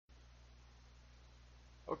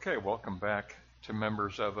Okay, welcome back to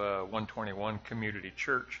members of 121 Community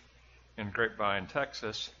Church in Grapevine,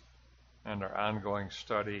 Texas, and our ongoing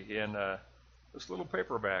study in this little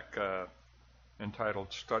paperback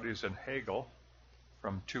entitled Studies in Hegel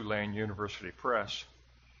from Tulane University Press.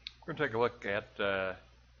 We're going to take a look at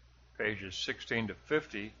pages 16 to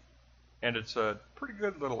 50, and it's a pretty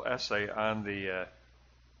good little essay on the,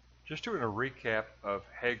 just doing a recap of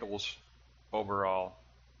Hegel's overall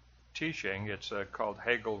teaching. It's called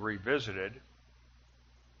Hegel Revisited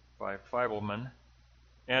by Feiblemann,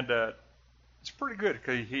 and it's pretty good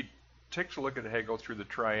because he takes a look at Hegel through the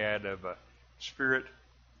triad of spirit,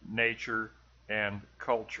 nature, and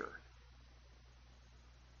culture.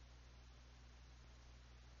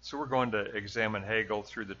 So we're going to examine Hegel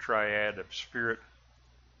through the triad of spirit,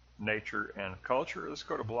 nature, and culture. Let's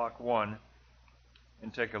go to block 1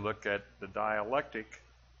 and take a look at the dialectic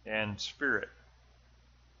and spirit.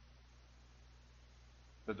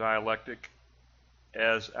 The dialectic,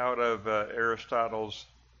 as out of Aristotle's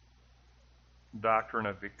doctrine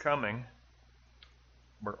of becoming,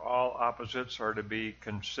 where all opposites are to be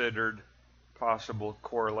considered possible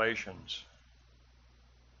correlations,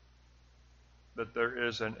 that there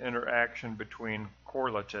is an interaction between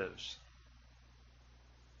correlatives,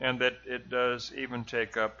 and that it does even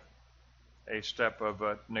take up a step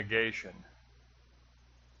of negation.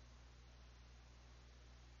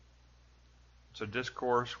 It's a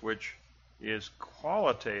discourse which is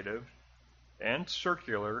qualitative and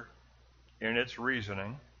circular in its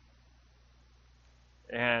reasoning,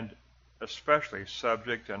 and especially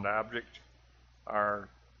subject and object are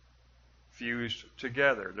fused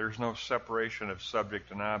together. There's no separation of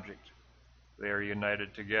subject and object. They are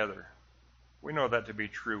united together. We know that to be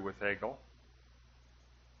true with Hegel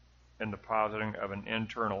in the positing of an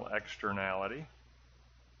internal externality.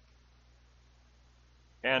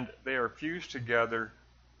 And they are fused together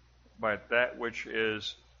by that which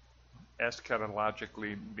is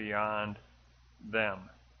eschatologically beyond them,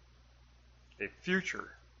 a future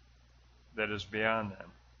that is beyond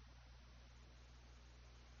them.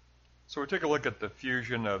 So we take a look at the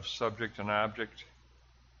fusion of subject and object,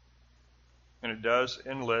 and it does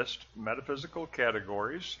enlist metaphysical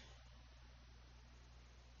categories,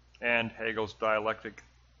 and Hegel's dialectic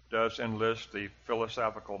does enlist the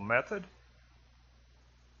philosophical method.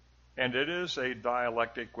 And it is a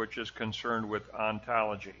dialectic which is concerned with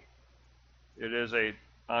ontology. It is a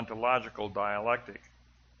ontological dialectic.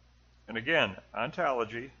 And again,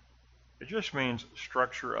 ontology, it just means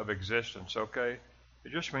structure of existence, okay?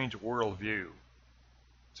 It just means worldview.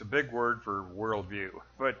 It's a big word for worldview.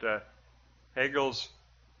 But Hegel's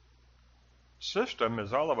system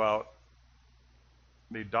is all about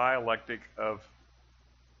the dialectic of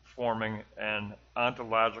forming an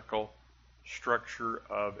ontological structure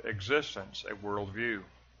of existence, a worldview.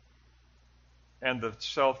 And the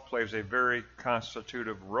self plays a very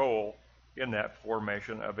constitutive role in that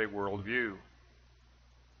formation of a worldview.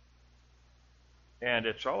 And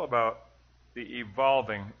it's all about the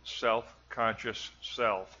evolving self-conscious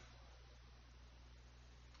self.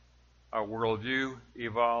 Our worldview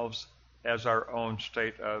evolves as our own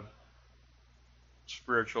state of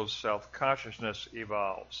spiritual self-consciousness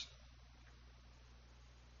evolves.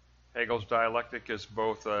 Hegel's dialectic is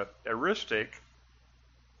both eristic,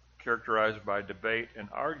 characterized by debate and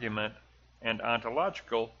argument, and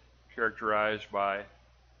ontological, characterized by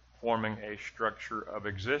forming a structure of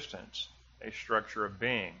existence, a structure of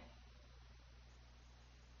being.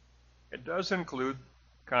 It does include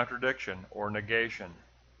contradiction or negation.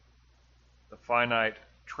 The finite,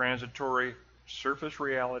 transitory, surface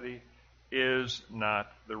reality is not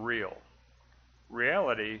the real.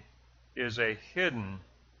 Reality is a hidden,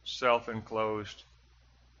 self-enclosed,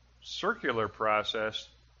 circular process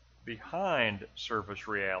behind surface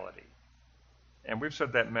reality. And we've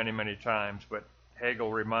said that many, many times, but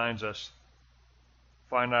Hegel reminds us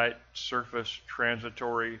finite, surface,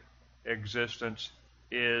 transitory existence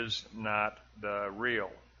is not the real.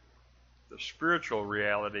 The spiritual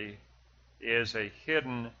reality is a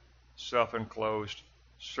hidden, self-enclosed,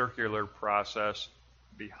 circular process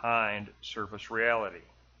behind surface reality.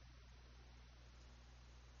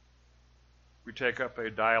 We take up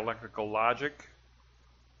a dialectical logic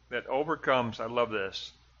that overcomes, I love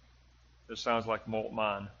this, this sounds like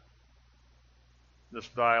Moltmann. This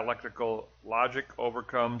dialectical logic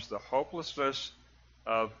overcomes the hopelessness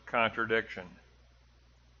of contradiction.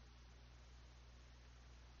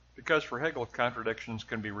 Because for Hegel, contradictions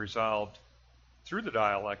can be resolved through the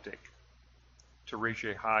dialectic to reach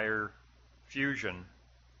a higher fusion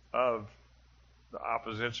of the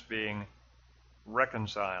opposites being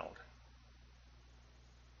reconciled.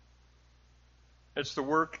 It's the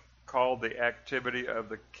work called the activity of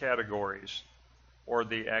the categories, or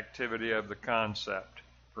the activity of the concept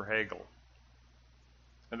for Hegel.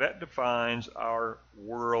 And that defines our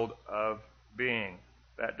world of being.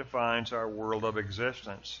 That defines our world of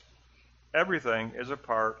existence. Everything is a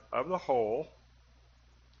part of the whole.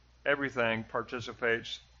 Everything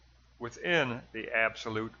participates within the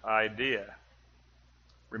absolute idea.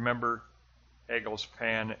 Remember Hegel's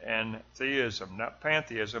pan-entheism, not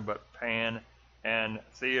pantheism, but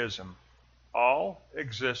pan-entheism. All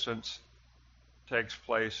existence takes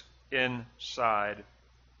place inside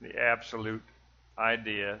the absolute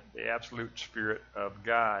idea, the absolute spirit of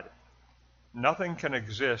God. Nothing can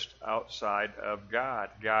exist outside of God.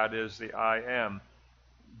 God is the I am.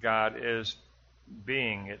 God is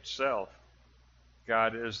being itself.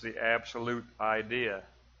 God is the absolute idea.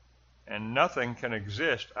 And nothing can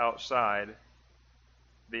exist outside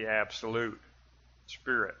the absolute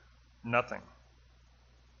spirit. Nothing.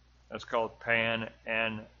 That's called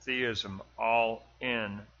pan-entheism, all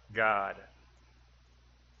in God.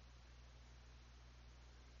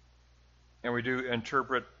 And we do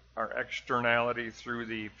interpret our externality through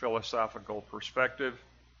the philosophical perspective,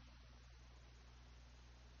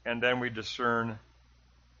 and then we discern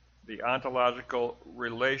the ontological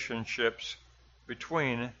relationships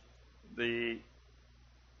between the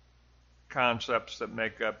concepts that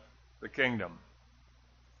make up the kingdom.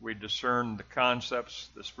 We discern the concepts,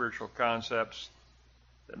 the spiritual concepts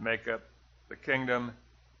that make up the kingdom,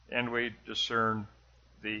 and we discern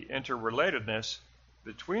the interrelatedness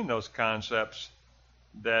between those concepts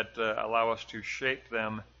that allow us to shape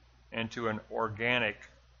them into an organic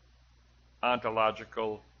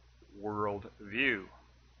ontological world view.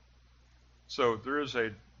 So there is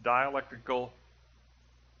a dialectical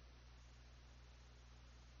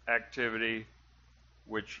activity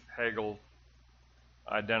which Hegel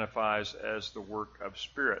identifies as the work of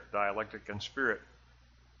spirit, dialectic and spirit.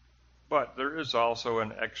 But there is also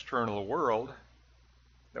an external world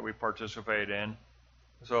that we participate in.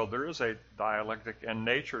 So there is a dialectic and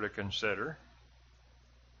nature to consider.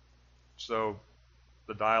 So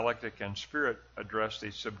the dialectic and spirit address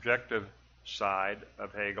the subjective side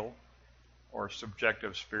of Hegel, or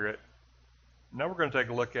subjective spirit. Now we're going to take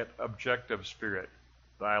a look at objective spirit,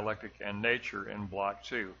 dialectic and nature in Block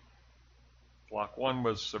 2. Block 1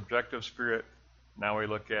 was subjective spirit. Now we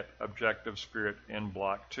look at objective spirit in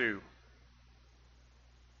Block 2.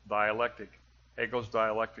 Dialectic. Hegel's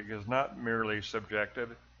dialectic is not merely subjective,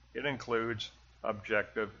 it includes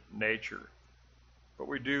objective nature. But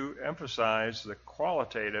we do emphasize the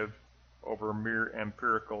qualitative over mere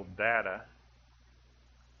empirical data.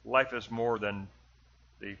 Life is more than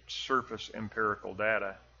the surface empirical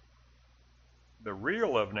data. The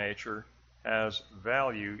real of nature has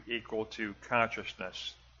value equal to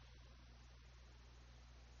consciousness.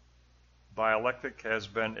 Dialectic has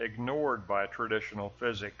been ignored by traditional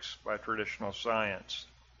physics, by traditional science.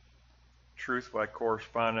 Truth by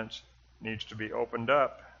correspondence needs to be opened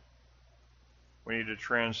up. We need to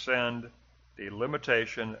transcend the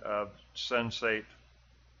limitation of sensate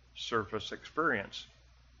surface experience.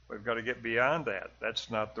 We've got to get beyond that. That's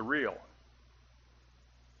not the real.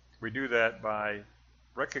 We do that by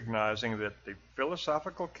recognizing that the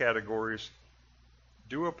philosophical categories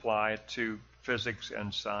do apply to physics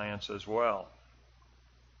and science as well.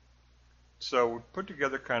 So we put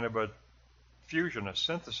together kind of a fusion, a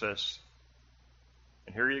synthesis.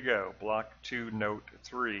 And here you go, Block 2, Note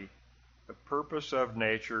 3. The purpose of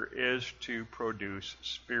nature is to produce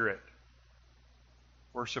spirit.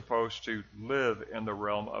 We're supposed to live in the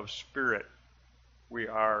realm of spirit. We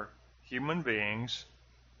are human beings.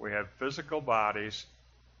 We have physical bodies,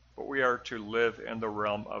 but we are to live in the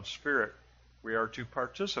realm of spirit. We are to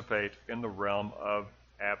participate in the realm of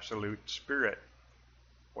absolute spirit.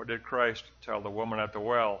 What did Christ tell the woman at the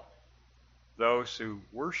well? Those who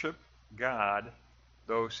worship God,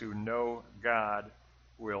 those who know God,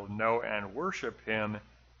 will know and worship him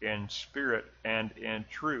in spirit and in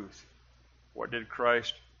truth. What did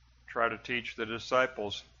Christ try to teach the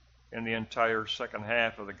disciples in the entire second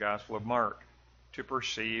half of the Gospel of Mark? To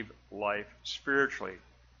perceive life spiritually,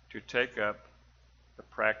 to take up the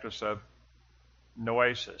practice of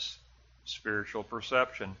noesis, spiritual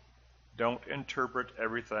perception. Don't interpret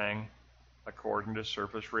everything according to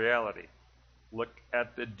surface reality. Look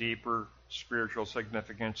at the deeper spiritual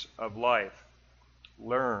significance of life.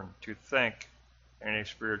 Learn to think in a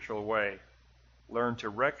spiritual way. Learn to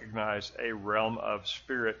recognize a realm of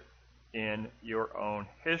spirit in your own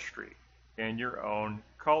history, in your own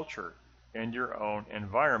culture, in your own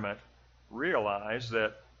environment. Realize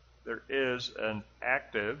that there is an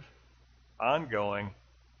active, ongoing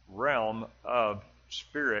realm of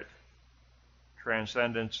spirit.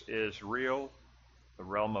 Transcendence is real. The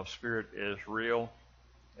realm of spirit is real.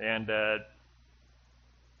 And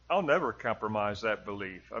I'll never compromise that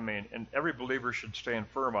belief. I mean, and every believer should stand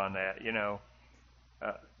firm on that.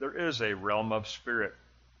 There is a realm of spirit,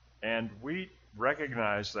 and we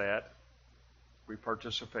recognize that. We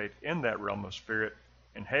participate in that realm of spirit,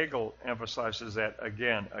 and Hegel emphasizes that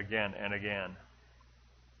again, and again.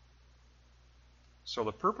 So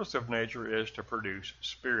the purpose of nature is to produce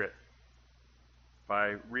spirit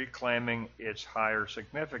by reclaiming its higher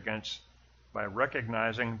significance, by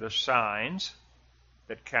recognizing the signs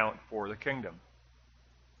that count for the kingdom.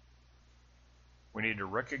 We need to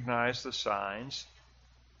recognize the signs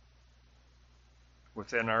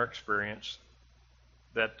within our experience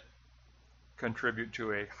that contribute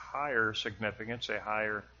to a higher significance, a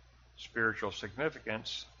higher spiritual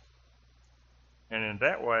significance, and in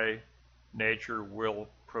that way, nature will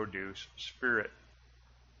produce spirit.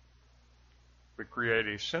 We create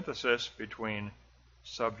a synthesis between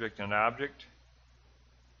subject and object,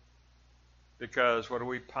 because what do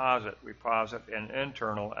we posit? We posit an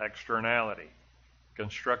internal externality.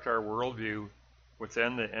 Construct our worldview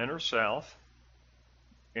within the inner self.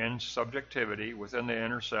 In subjectivity, within the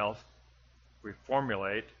inner self, we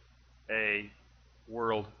formulate a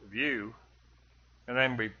worldview, and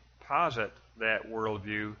then we posit that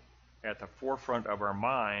worldview at the forefront of our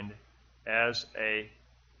mind as a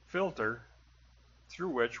filter through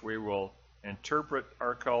which we will interpret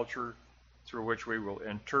our culture, through which we will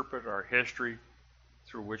interpret our history,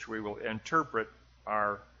 through which we will interpret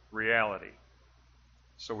our reality.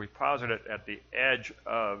 So we posit it at the edge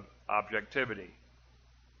of objectivity.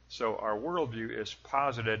 So our worldview is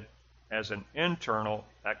posited as an internal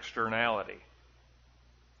externality.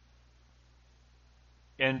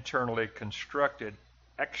 Internally constructed,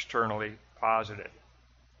 externally posited.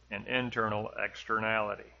 An internal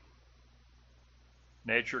externality.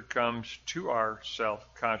 Nature comes to our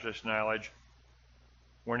self-conscious knowledge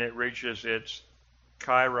when it reaches its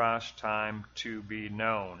kairos time to be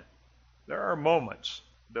known. There are moments,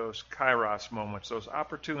 those kairos moments, those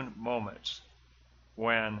opportune moments,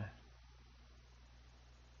 when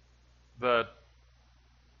the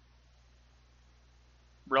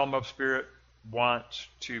realm of spirit wants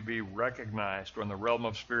to be recognized, when the realm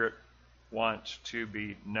of spirit wants to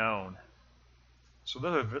be known. So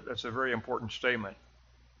that's a very important statement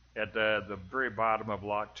at the very bottom of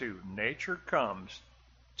Block 2. Nature comes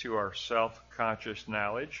to our self-conscious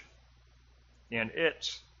knowledge in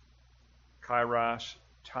its kairos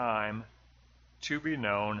time to be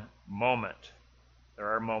known moment.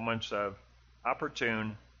 There are moments of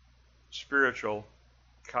opportune spiritual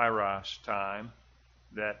kairos time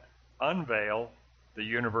that unveil the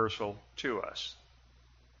universal to us.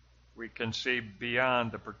 We can see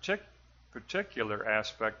beyond the particular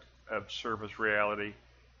aspect of surface reality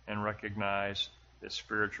and recognize the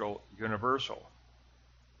spiritual universal.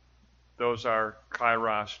 Those are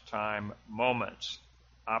kairos time moments,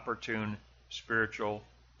 opportune spiritual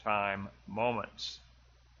time moments.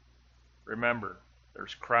 Remember,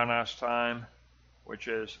 there's chronos time, which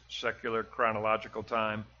is secular chronological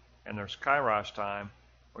time, and there's kairos time,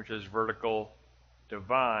 which is vertical,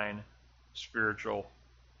 divine, spiritual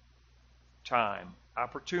time,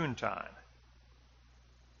 opportune time.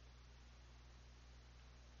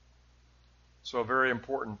 So very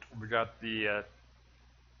important. We got the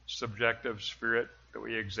subjective spirit that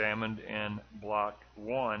we examined in Block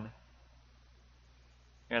 1,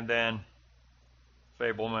 and then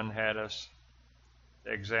Feiblemann had us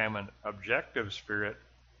examine objective spirit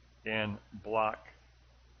in Block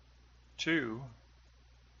 2,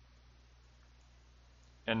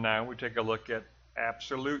 and now we take a look at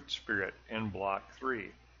absolute spirit in Block 3.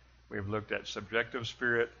 We've looked at subjective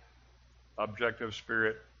spirit, objective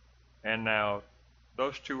spirit, and now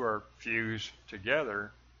those two are fused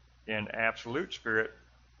together in absolute spirit,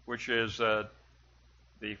 which is the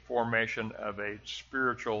formation of a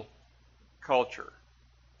spiritual culture,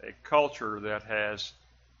 a culture that has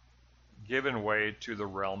given way to the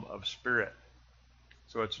realm of spirit.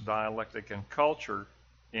 So it's dialectic and culture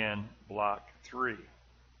in Block 3.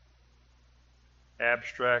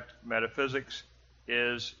 Abstract metaphysics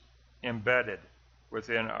is embedded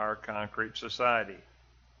within our concrete society.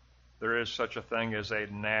 There is such a thing as a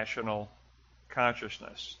national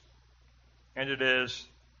consciousness, and it is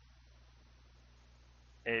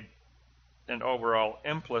an overall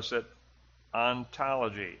implicit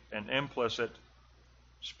ontology, an implicit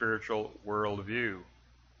spiritual worldview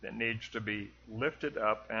that needs to be lifted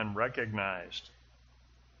up and recognized.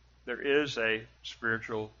 There is a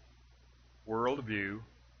spiritual worldview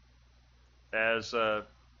as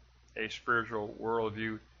a spiritual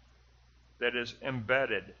worldview that is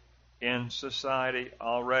embedded in society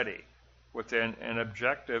already within an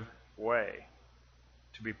objective way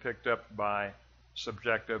to be picked up by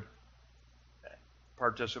subjective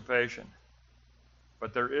participation.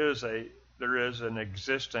 But there is an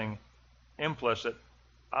existing implicit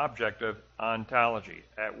objective ontology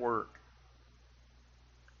at work.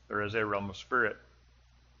 There is a realm of spirit,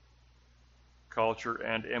 culture,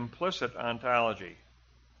 and implicit ontology.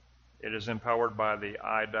 It is empowered by the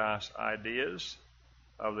eidos ideas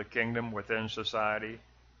of the kingdom within society.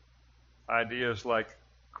 Ideas like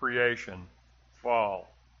creation, fall,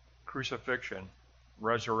 crucifixion,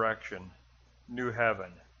 resurrection, new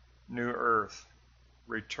heaven, new earth,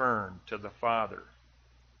 return to the Father.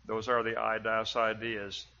 Those are the eidos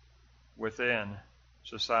ideas within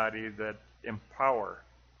society that empower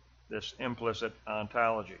this implicit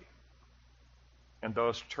ontology. And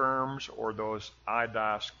those terms or those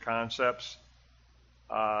eidos concepts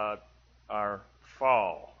are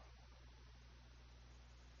fall,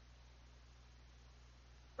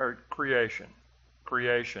 or creation,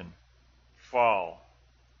 fall,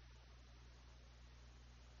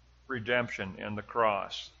 redemption in the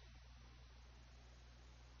cross,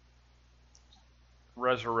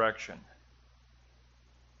 resurrection,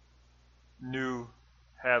 new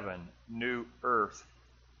heaven, new earth,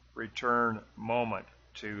 return moment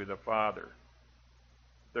to the Father.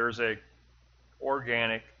 There's a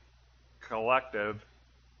organic collective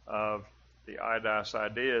of the eidos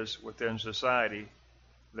ideas within society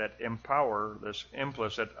that empower this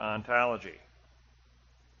implicit ontology.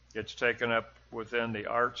 It's taken up within the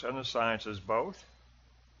arts and the sciences both.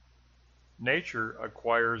 Nature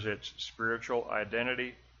acquires its spiritual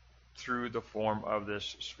identity through the form of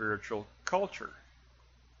this spiritual culture.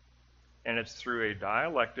 And it's through a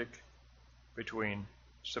dialectic between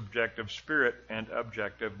subjective spirit and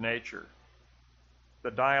objective nature.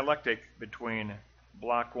 The dialectic between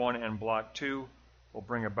block 1 and block 2 will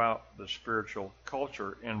bring about the spiritual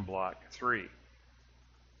culture in block 3.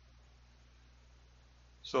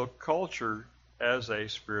 So culture as a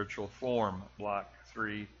spiritual form, block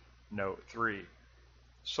 3, note 3.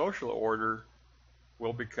 Social order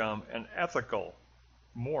will become an ethical,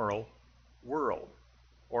 moral world,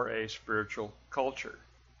 or a spiritual culture.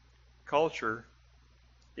 Culture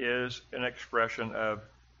is an expression of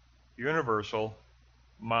universal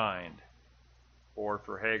mind, or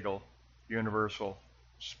for Hegel, universal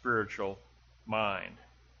spiritual mind,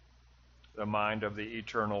 the mind of the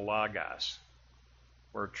eternal Logos,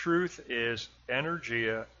 where truth is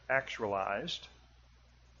energia actualized,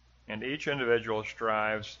 and each individual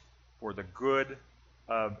strives for the good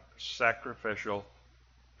of sacrificial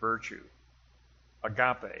virtue.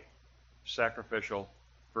 Agape, sacrificial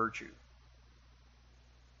virtue.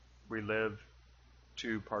 We live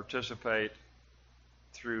to participate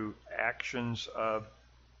through actions of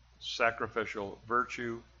sacrificial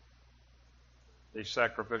virtue, the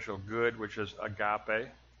sacrificial good, which is agape.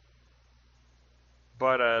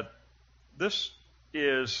 But it's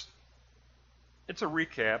a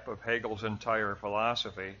recap of Hegel's entire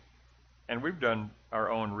philosophy, and we've done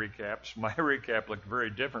our own recaps. My recap looked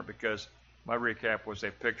very different because my recap was a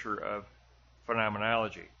picture of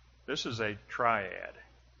phenomenology. This is a triad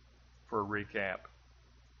for a recap.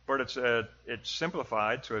 But it's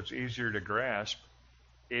simplified, so it's easier to grasp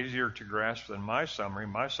than my summary.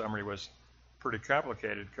 My summary was pretty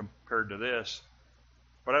complicated compared to this.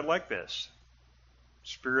 But I like this.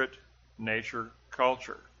 Spirit, nature,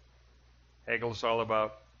 culture. Hegel's all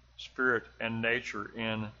about spirit and nature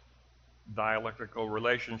in dialectical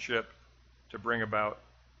relationship to bring about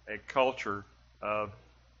a culture of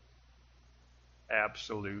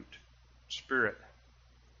absolute spirit.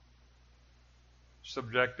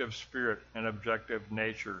 Subjective spirit and objective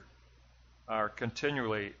nature are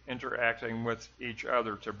continually interacting with each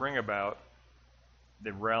other to bring about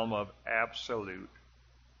the realm of absolute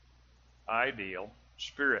ideal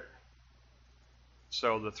spirit.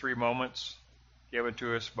 So the 3 moments given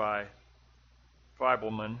to us by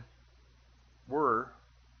Feiblemann were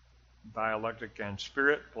dialectic and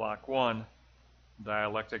spirit, block 1,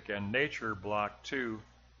 dialectic and nature, block 2,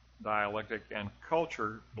 dialectic and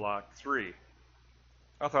culture, block 3.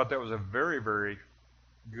 I thought that was a very, very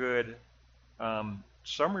good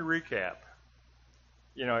summary recap.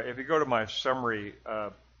 You know, if you go to my summary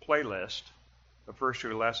playlist, the first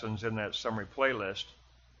 2 lessons in that summary playlist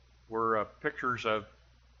were pictures of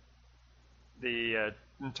the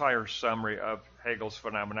entire summary of Hegel's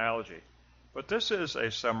phenomenology. But this is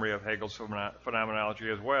a summary of Hegel's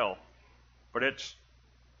phenomenology as well. But it's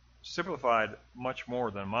simplified much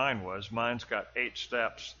more than mine was. Mine's got 8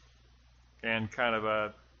 steps and kind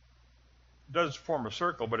of does form a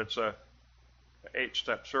circle, but it's a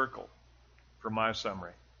 8-step circle for my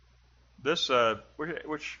summary. This,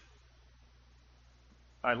 which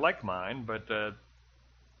I like mine, but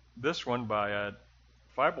this one by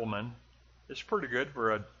Feiblemann is pretty good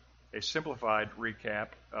for a simplified recap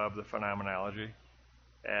of the phenomenology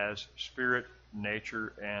as spirit,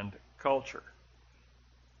 nature, and culture.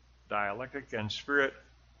 Dialectic and spirit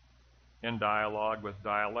in dialogue with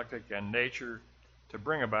dialectic and nature to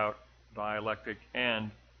bring about dialectic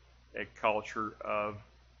and a culture of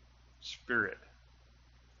spirit.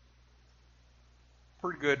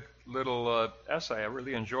 Pretty good little essay. I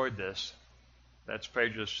really enjoyed this. That's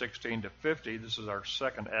pages 16 to 50. This is our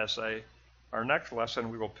second essay. Our next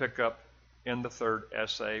lesson we will pick up in the third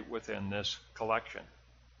essay within this collection.